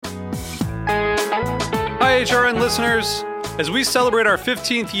HRN listeners. As we celebrate our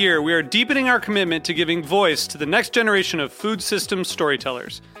 15th year, we are deepening our commitment to giving voice to the next generation of food systems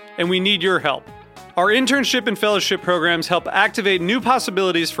storytellers, and we need your help. Our internship and fellowship programs help activate new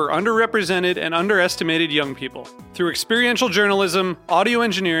possibilities for underrepresented and underestimated young people through experiential journalism, audio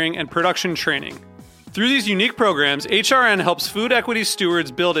engineering, and production training. Through these unique programs, HRN helps food equity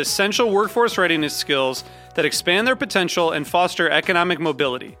stewards build essential workforce readiness skills that expand their potential and foster economic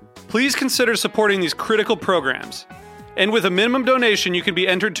mobility. Please consider supporting these critical programs. And with a minimum donation, you can be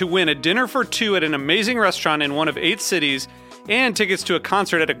entered to win a dinner for two at an amazing restaurant in one of 8 cities and tickets to a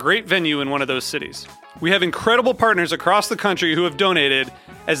concert at a great venue in one of those cities. We have incredible partners across the country who have donated,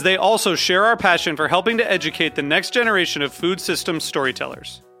 as they also share our passion for helping to educate the next generation of food systems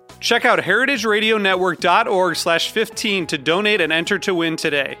storytellers. Check out heritageradionetwork.org/15 to donate and enter to win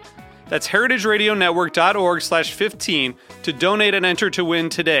today. That's heritageradionetwork.org/15 to donate and enter to win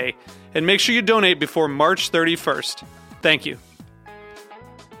today. And make sure you donate before March 31st. Thank you.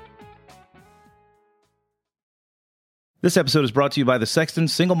 This episode is brought to you by the Sexton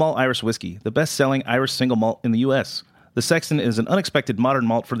Single Malt Irish Whiskey, the best-selling Irish single malt in the U.S. The Sexton is an unexpected modern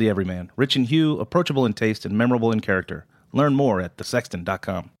malt for the everyman, rich in hue, approachable in taste, and memorable in character. Learn more at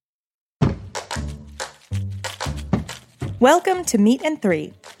thesexton.com. Welcome to Meat and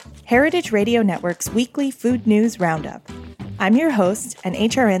Three, Heritage Radio Network's weekly food news roundup. I'm your host and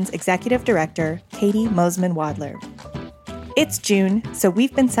HRN's Executive Director, Katie Mosman-Wadler. It's June, so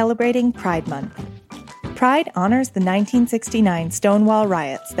we've been celebrating Pride Month. Pride honors the 1969 Stonewall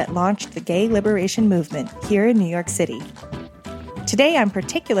riots that launched the gay liberation movement here in New York City. Today, I'm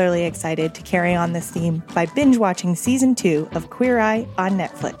particularly excited to carry on this theme by binge-watching Season 2 of Queer Eye on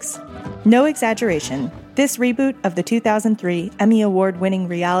Netflix. No exaggeration, this reboot of the 2003 Emmy Award-winning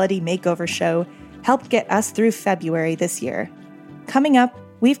reality makeover show helped get us through February this year. Coming up,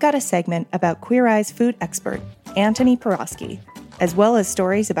 we've got a segment about Queer Eye's food expert, Anthony Porowski, as well as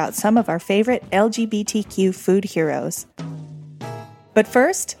stories about some of our favorite LGBTQ food heroes. But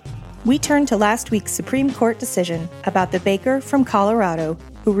first, we turn to last week's Supreme Court decision about the baker from Colorado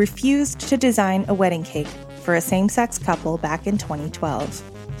who refused to design a wedding cake for a same-sex couple back in 2012.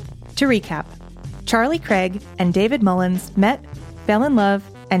 To recap, Charlie Craig and David Mullins met, fell in love,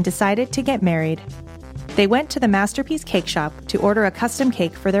 and decided to get married. They went to the Masterpiece Cake Shop to order a custom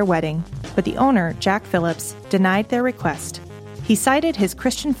cake for their wedding, but the owner, Jack Phillips, denied their request. He cited his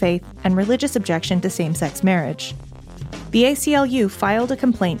Christian faith and religious objection to same-sex marriage. The ACLU filed a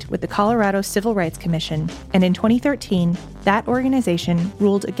complaint with the Colorado Civil Rights Commission, and in 2013, that organization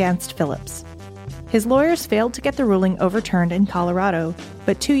ruled against Phillips. His lawyers failed to get the ruling overturned in Colorado,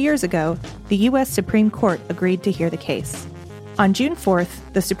 but 2 years ago, the U.S. Supreme Court agreed to hear the case. On June 4th,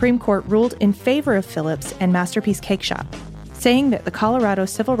 the Supreme Court ruled in favor of Phillips and Masterpiece Cake Shop, saying that the Colorado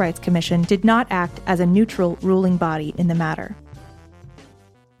Civil Rights Commission did not act as a neutral ruling body in the matter.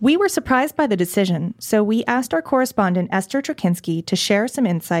 We were surprised by the decision, so we asked our correspondent Esther Trakinski to share some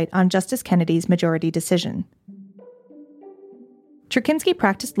insight on Justice Kennedy's majority decision. Trakinski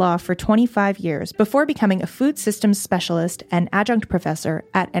practiced law for 25 years before becoming a food systems specialist and adjunct professor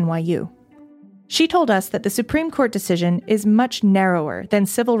at NYU. She told us that the Supreme Court decision is much narrower than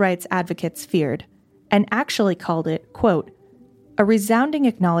civil rights advocates feared, and actually called it, quote, a resounding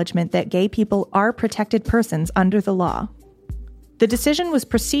acknowledgement that gay people are protected persons under the law. The decision was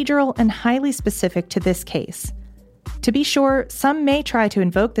procedural and highly specific to this case. To be sure, some may try to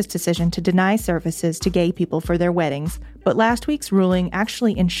invoke this decision to deny services to gay people for their weddings, but last week's ruling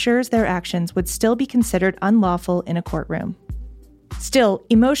actually ensures their actions would still be considered unlawful in a courtroom. Still,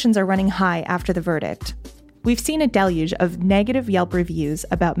 emotions are running high after the verdict. We've seen a deluge of negative Yelp reviews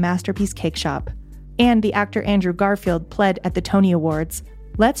about Masterpiece Cake Shop, and the actor Andrew Garfield pled at the Tony Awards,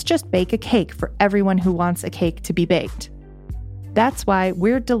 "Let's just bake a cake for everyone who wants a cake to be baked." That's why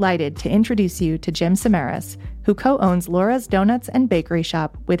we're delighted to introduce you to Jim Samaras, who co-owns Laura's Donuts and Bakery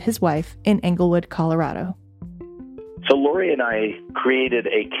Shop with his wife in Englewood, Colorado. So Lori and I created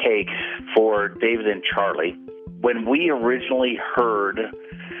a cake for David and Charlie. When we originally heard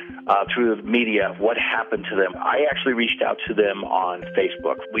through the media what happened to them, I actually reached out to them on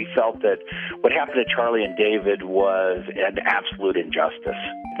Facebook. We felt that what happened to Charlie and David was an absolute injustice.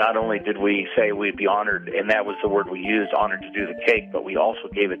 Not only did we say we'd be honored, and that was the word we used, honored to do the cake, but we also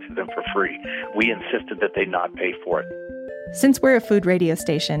gave it to them for free. We insisted that they not pay for it. Since we're a food radio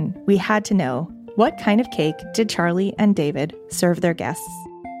station, we had to know, what kind of cake did Charlie and David serve their guests?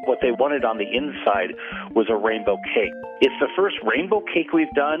 What they wanted on the inside was a rainbow cake. It's the first rainbow cake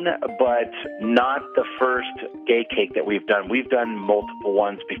we've done, but not the first gay cake that we've done. We've done multiple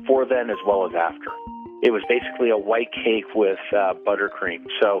ones before then as well as after. It was basically a white cake with buttercream.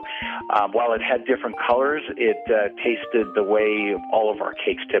 So while it had different colors, it tasted the way all of our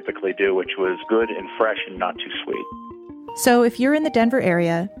cakes typically do, which was good and fresh and not too sweet. So if you're in the Denver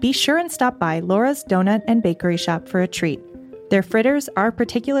area, be sure and stop by Laura's Donut and Bakery Shop for a treat. Their fritters are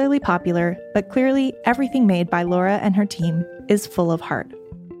particularly popular, but clearly everything made by Laura and her team is full of heart.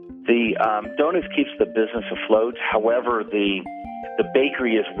 The donuts keeps the business afloat. However, the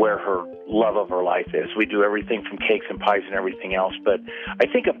bakery is where her love of her life is. We do everything from cakes and pies and everything else. But I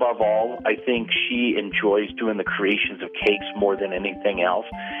think above all, I think she enjoys doing the creations of cakes more than anything else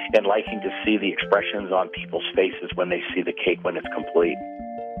and liking to see the expressions on people's faces when they see the cake when it's complete.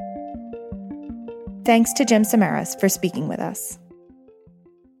 Thanks to Jim Samaras for speaking with us.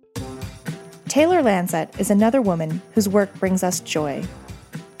 Taylor Lanzett is another woman whose work brings us joy.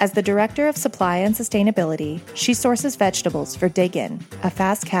 As the Director of Supply and Sustainability, she sources vegetables for Dig In, a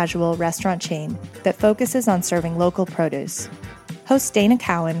fast casual restaurant chain that focuses on serving local produce. Host Dana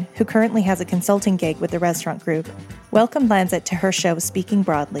Cowan, who currently has a consulting gig with the restaurant group, welcomed Lanzett to her show Speaking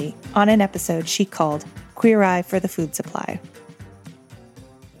Broadly on an episode she called Queer Eye for the Food Supply.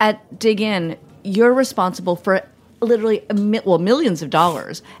 At Dig In, you're responsible for literally millions of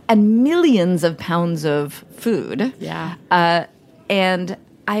dollars and millions of pounds of food. Yeah. And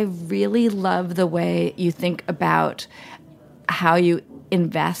I really love the way you think about how you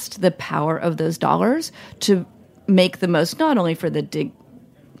invest the power of those dollars to make the most, not only for the Dig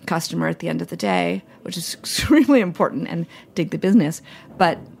customer at the end of the day, which is extremely important, and Dig the business,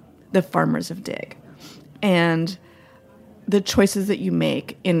 but the farmers of Dig. And the choices that you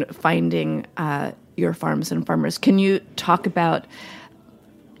make in finding your farms and farmers. Can you talk about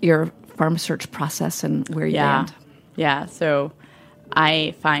your farm search process and where you land? Yeah, so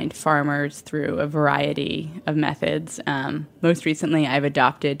I find farmers through a variety of methods. Most recently, I've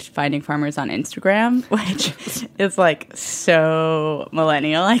adopted finding farmers on Instagram, which is like so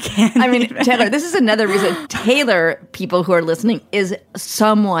millennial. I mean, Taylor, this is another reason. Taylor, people who are listening, is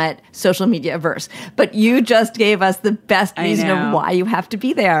somewhat social media averse. But you just gave us the best reason of why you have to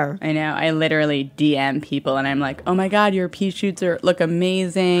be there. I know. I literally DM people and I'm like, oh my God, your pea shoots look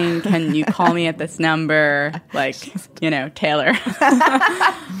amazing. Can you call me at this number? Like, Taylor.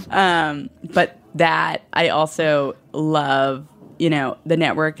 But that I also love, the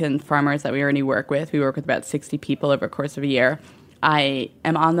network and farmers that we already work with. We work with about 60 people over the course of a year. I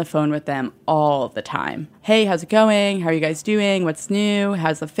am on the phone with them all the time. Hey, how's it going? How are you guys doing? What's new?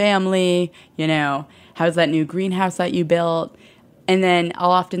 How's the family? How's that new greenhouse that you built? And then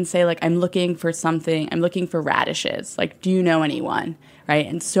I'll often say, like, I'm looking for radishes. Like, do you know anyone? Right?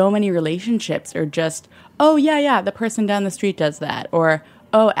 And so many relationships are just, oh, yeah, the person down the street does that. Or,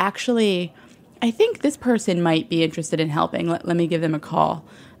 oh, actually, I think this person might be interested in helping. Let me give them a call.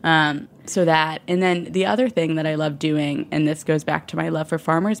 And then the other thing that I love doing, and this goes back to my love for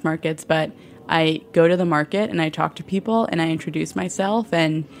farmers markets, but I go to the market and I talk to people and I introduce myself,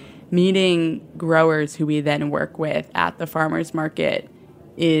 and meeting growers who we then work with at the farmers market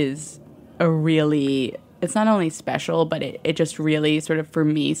is it's not only special, but it just really sort of, for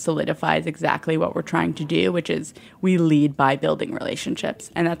me, solidifies exactly what we're trying to do, which is we lead by building relationships.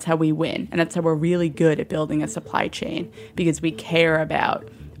 And that's how we win. And that's how we're really good at building a supply chain, because we care about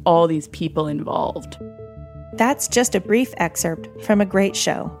all these people involved. That's just a brief excerpt from a great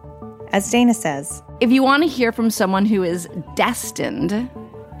show. As Dana says, if you want to hear from someone who is destined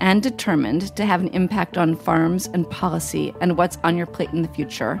and determined to have an impact on farms and policy and what's on your plate in the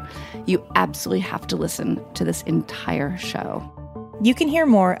future, you absolutely have to listen to this entire show. You can hear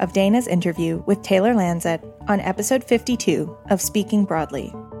more of Dana's interview with Taylor Lanzett on episode 52 of Speaking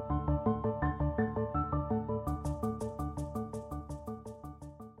Broadly.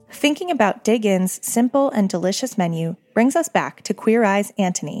 Thinking about Dig In's simple and delicious menu brings us back to Queer Eye's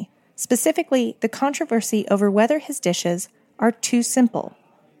Antony, specifically the controversy over whether his dishes are too simple.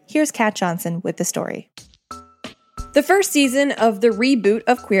 Here's Kat Johnson with the story. The first season of the reboot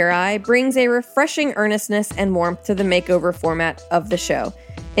of Queer Eye brings a refreshing earnestness and warmth to the makeover format of the show.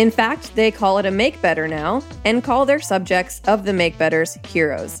 In fact, they call it a Make Better now, and call their subjects of the Make Betters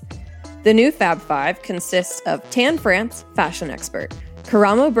heroes. The new Fab Five consists of Tan France, fashion expert,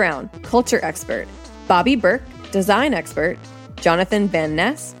 Karamo Brown, culture expert, Bobby Burke, design expert, Jonathan Van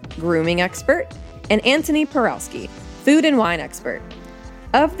Ness, grooming expert, and Anthony Porowski, food and wine expert.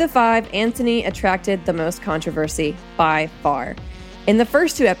 Of the five, Anthony attracted the most controversy by far. In the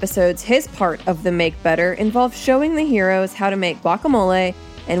first two episodes, his part of the Make Better involved showing the heroes how to make guacamole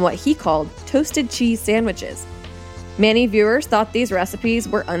and what he called toasted cheese sandwiches. Many viewers thought these recipes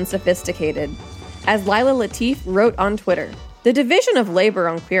were unsophisticated. As Lila Latif wrote on Twitter, the division of labor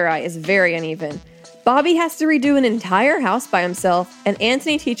on Queer Eye is very uneven. Bobby has to redo an entire house by himself, and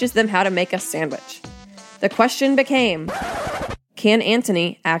Anthony teaches them how to make a sandwich. The question became, can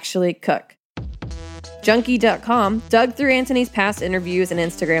Anthony actually cook? Junkie.com dug through Anthony's past interviews and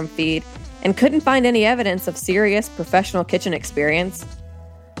Instagram feed and couldn't find any evidence of serious professional kitchen experience.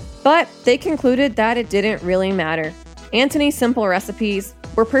 But they concluded that it didn't really matter. Anthony's simple recipes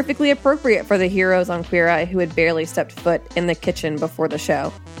were perfectly appropriate for the heroes on Queer Eye who had barely stepped foot in the kitchen before the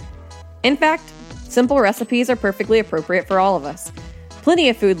show. In fact, simple recipes are perfectly appropriate for all of us. Plenty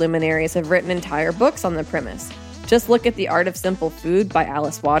of food luminaries have written entire books on the premise. Just look at The Art of Simple Food by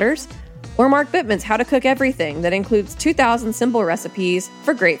Alice Waters, or Mark Bittman's How to Cook Everything that includes 2,000 simple recipes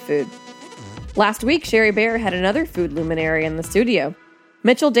for great food. Last week, Sherry Bear had another food luminary in the studio.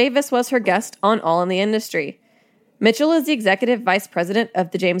 Mitchell Davis was her guest on All in the Industry. Mitchell is the executive vice president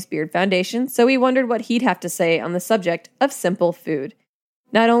of the James Beard Foundation, so we wondered what he'd have to say on the subject of simple food.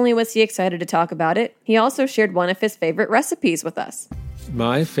 Not only was he excited to talk about it, he also shared one of his favorite recipes with us.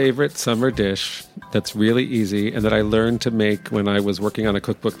 My favorite summer dish that's really easy and that I learned to make when I was working on a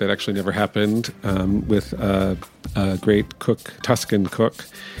cookbook that actually never happened with a great cook, Tuscan cook,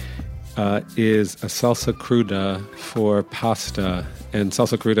 is a salsa cruda for pasta. And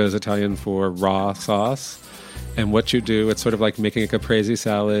salsa cruda is Italian for raw sauce. And what you do, it's sort of like making a caprese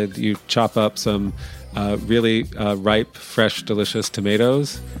salad. You chop up some really ripe, fresh, delicious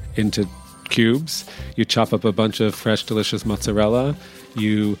tomatoes into cubes. You chop up a bunch of fresh, delicious mozzarella.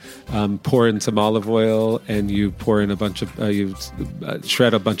 You pour in some olive oil, and you pour in a bunch of, you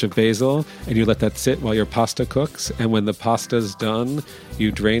shred a bunch of basil, and you let that sit while your pasta cooks. And when the pasta's done, you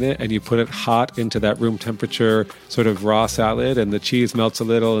drain it, and you put it hot into that room temperature sort of raw salad, and the cheese melts a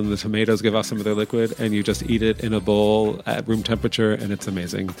little, and the tomatoes give off some of their liquid, and you just eat it in a bowl at room temperature, and it's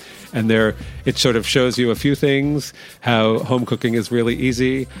amazing. And there, it sort of shows you a few things, how home cooking is really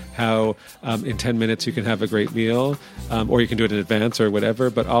easy, how in 10 minutes you can have a great meal, or you can do it in advance or whatever,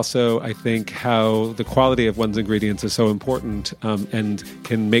 but also I think how the quality of one's ingredients is so important and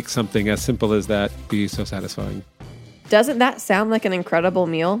can make something as simple as that be so satisfying. Doesn't that sound like an incredible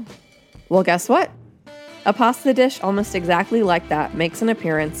meal? Well, guess what? A pasta dish almost exactly like that makes an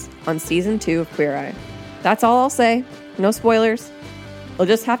appearance on Season 2 of Queer Eye. That's all I'll say. No spoilers. You'll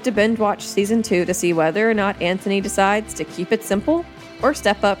just have to binge watch Season 2 to see whether or not Anthony decides to keep it simple or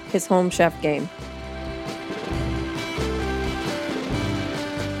step up his home chef game.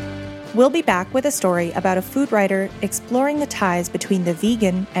 We'll be back with a story about a food writer exploring the ties between the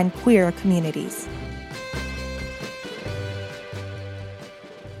vegan and queer communities.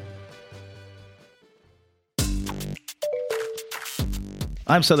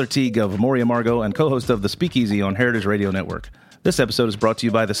 I'm Souther Teague of Amoria Margot and co-host of The Speakeasy on Heritage Radio Network. This episode is brought to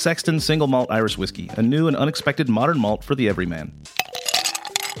you by the Sexton Single Malt Irish Whiskey, a new and unexpected modern malt for the everyman.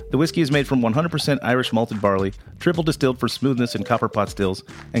 The whiskey is made from 100% Irish malted barley, triple distilled for smoothness in copper pot stills,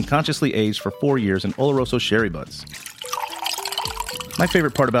 and consciously aged for 4 years in Oloroso sherry butts. My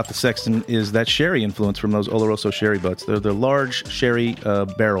favorite part about the Sexton is that sherry influence from those Oloroso sherry butts. They're the large sherry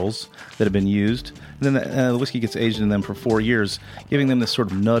barrels that have been used, and then the whiskey gets aged in them for 4 years, giving them this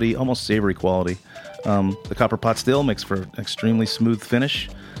sort of nutty, almost savory quality. The copper pot still makes for an extremely smooth finish.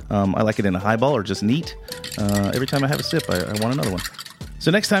 I like it in a highball or just neat. Every time I have a sip, I want another one. So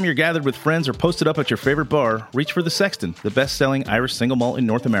next time you're gathered with friends or posted up at your favorite bar, reach for the Sexton, the best-selling Irish single malt in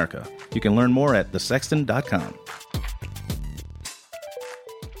North America. You can learn more at thesexton.com.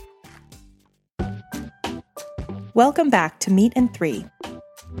 Welcome back to Meat and Three.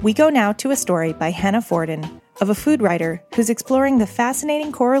 We go now to a story by Hannah Forden of a food writer who's exploring the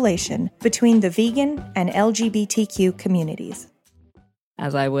fascinating correlation between the vegan and LGBTQ communities.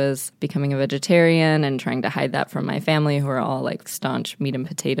 As I was becoming a vegetarian and trying to hide that from my family, who are all like staunch meat and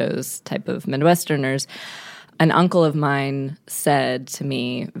potatoes type of Midwesterners, an uncle of mine said to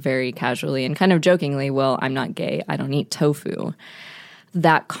me very casually and kind of jokingly, "Well, I'm not gay. I don't eat tofu."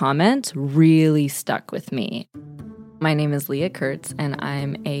 That comment really stuck with me. My name is Leah Kurtz, and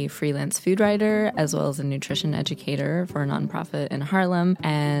I'm a freelance food writer as well as a nutrition educator for a nonprofit in Harlem,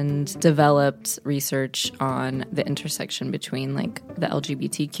 and developed research on the intersection between like the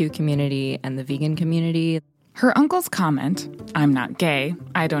LGBTQ community and the vegan community. Her uncle's comment, "I'm not gay,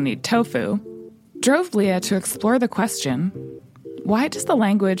 I don't eat tofu," drove Leah to explore the question, why does the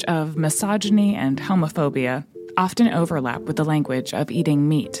language of misogyny and homophobia often overlap with the language of eating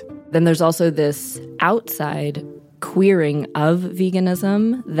meat? Then there's also this outside queering of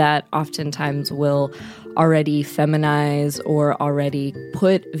veganism that oftentimes will already feminize or already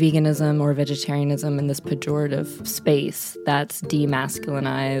put veganism or vegetarianism in this pejorative space that's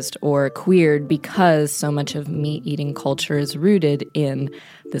demasculinized or queered, because so much of meat-eating culture is rooted in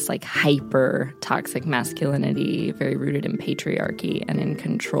this like hyper toxic masculinity, very rooted in patriarchy and in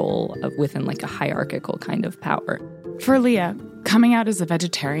control of within like a hierarchical kind of power. For Leah, coming out as a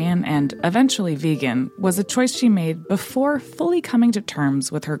vegetarian and eventually vegan was a choice she made before fully coming to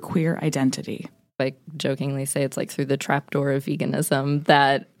terms with her queer identity. I jokingly say it's like through the trapdoor of veganism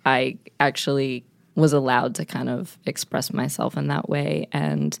that I actually was allowed to kind of express myself in that way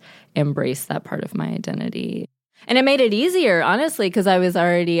and embrace that part of my identity. And it made it easier, honestly, because I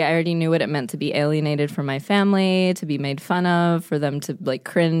already knew what it meant to be alienated from my family, to be made fun of, for them to like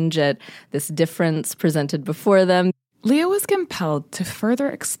cringe at this difference presented before them. Leah was compelled to further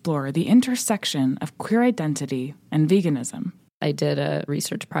explore the intersection of queer identity and veganism. I did a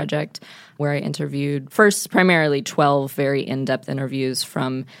research project where I interviewed first primarily 12 very in-depth interviews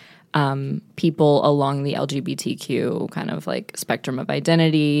from people along the LGBTQ kind of like spectrum of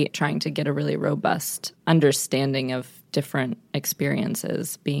identity, trying to get a really robust understanding of different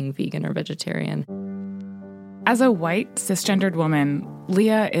experiences being vegan or vegetarian. As a white, cisgendered woman,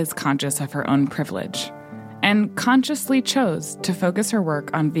 Leah is conscious of her own privilege and consciously chose to focus her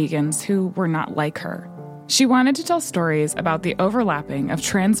work on vegans who were not like her. She wanted to tell stories about the overlapping of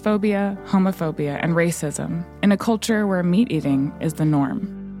transphobia, homophobia, and racism in a culture where meat eating is the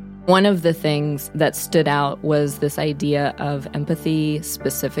norm. One of the things that stood out was this idea of empathy,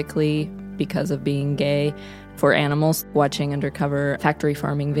 specifically because of being gay, for animals. Watching undercover factory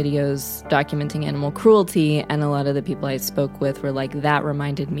farming videos documenting animal cruelty, and a lot of the people I spoke with were like, that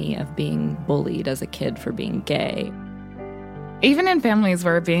reminded me of being bullied as a kid for being gay. Even in families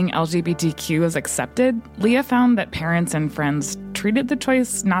where being LGBTQ is accepted, Leah found that parents and friends treated the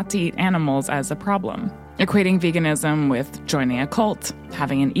choice not to eat animals as a problem, equating veganism with joining a cult,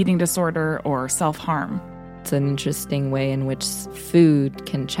 having an eating disorder, or self-harm. It's an interesting way in which food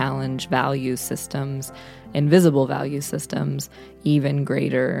can challenge value systems, invisible value systems, even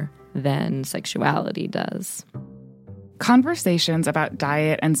greater than sexuality does. Conversations about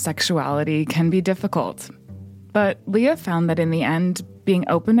diet and sexuality can be difficult. But Leah found that in the end, being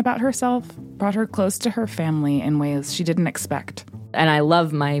open about herself brought her close to her family in ways she didn't expect. And I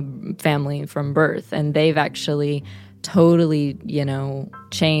love my family from birth, and they've actually totally,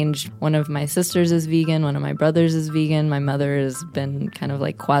 changed. One of my sisters is vegan, one of my brothers is vegan, my mother has been kind of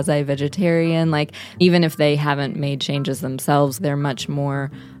like quasi-vegetarian. Like, even if they haven't made changes themselves, they're much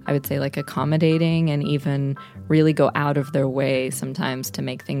more, I would say, like accommodating, and even really go out of their way sometimes to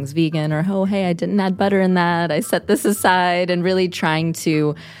make things vegan, or, oh, hey, I didn't add butter in that, I set this aside, and really trying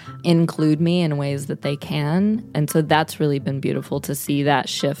to include me in ways that they can. And so that's really been beautiful to see that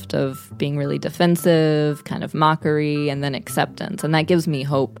shift of being really defensive, kind of mockery, and then acceptance. And that gives me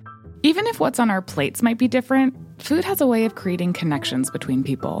hope. Even if what's on our plates might be different, food has a way of creating connections between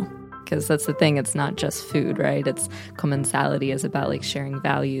people. Because that's the thing, it's not just food, right? It's commensality is about like sharing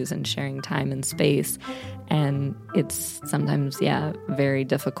values and sharing time and space. And it's sometimes, very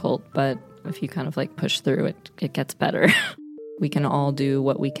difficult, but if you kind of like push through it, it gets better. We can all do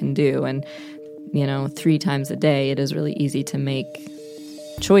what we can do. And, 3 times a day, it is really easy to make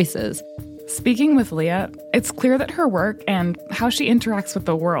choices. Speaking with Leah, it's clear that her work and how she interacts with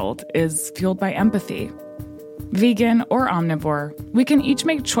the world is fueled by empathy. Vegan or omnivore, we can each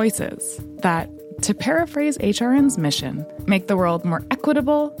make choices that, to paraphrase HRN's mission, make the world more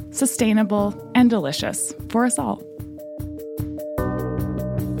equitable, sustainable, and delicious for us all.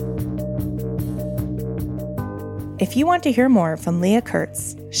 If you want to hear more from Leah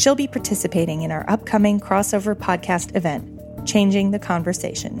Kurtz, she'll be participating in our upcoming crossover podcast event, Changing the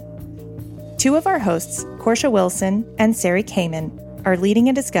Conversation. 2 of our hosts, Portia Wilson and Sari Kamen, are leading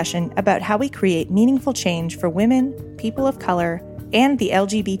a discussion about how we create meaningful change for women, people of color, and the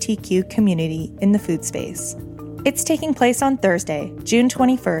LGBTQ community in the food space. It's taking place on Thursday, June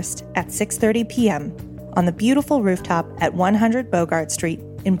 21st at 6:30 p.m. on the beautiful rooftop at 100 Bogart Street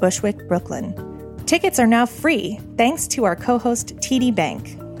in Bushwick, Brooklyn. Tickets are now free thanks to our co-host TD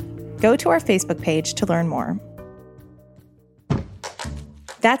Bank. Go to our Facebook page to learn more.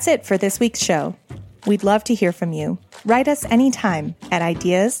 That's it for this week's show. We'd love to hear from you. Write us anytime at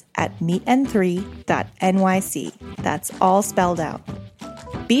ideas@meatand3.nyc. That's all spelled out.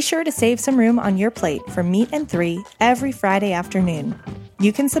 Be sure to save some room on your plate for Meat and 3 every Friday afternoon.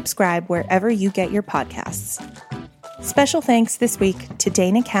 You can subscribe wherever you get your podcasts. Special thanks this week to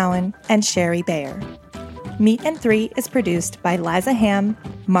Dana Cowan and Sherry Bayer. Meat and 3 is produced by Liza Ham,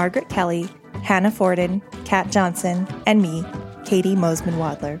 Margaret Kelly, Hannah Forden, Kat Johnson, and me, Katie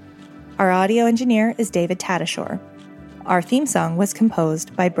Mosman-Wadler. Our audio engineer is David Tatasciore. Our theme song was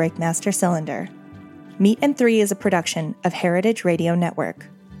composed by Breakmaster Cylinder. Meat and Three is a production of Heritage Radio Network,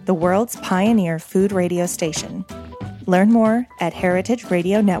 the world's pioneer food radio station. Learn more at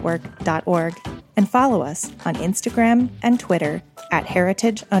heritageradionetwork.org and follow us on Instagram and Twitter at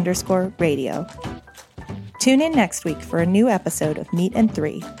heritage_radio. Tune in next week for a new episode of Meat and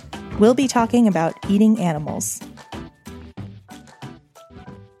Three. We'll be talking about eating animals.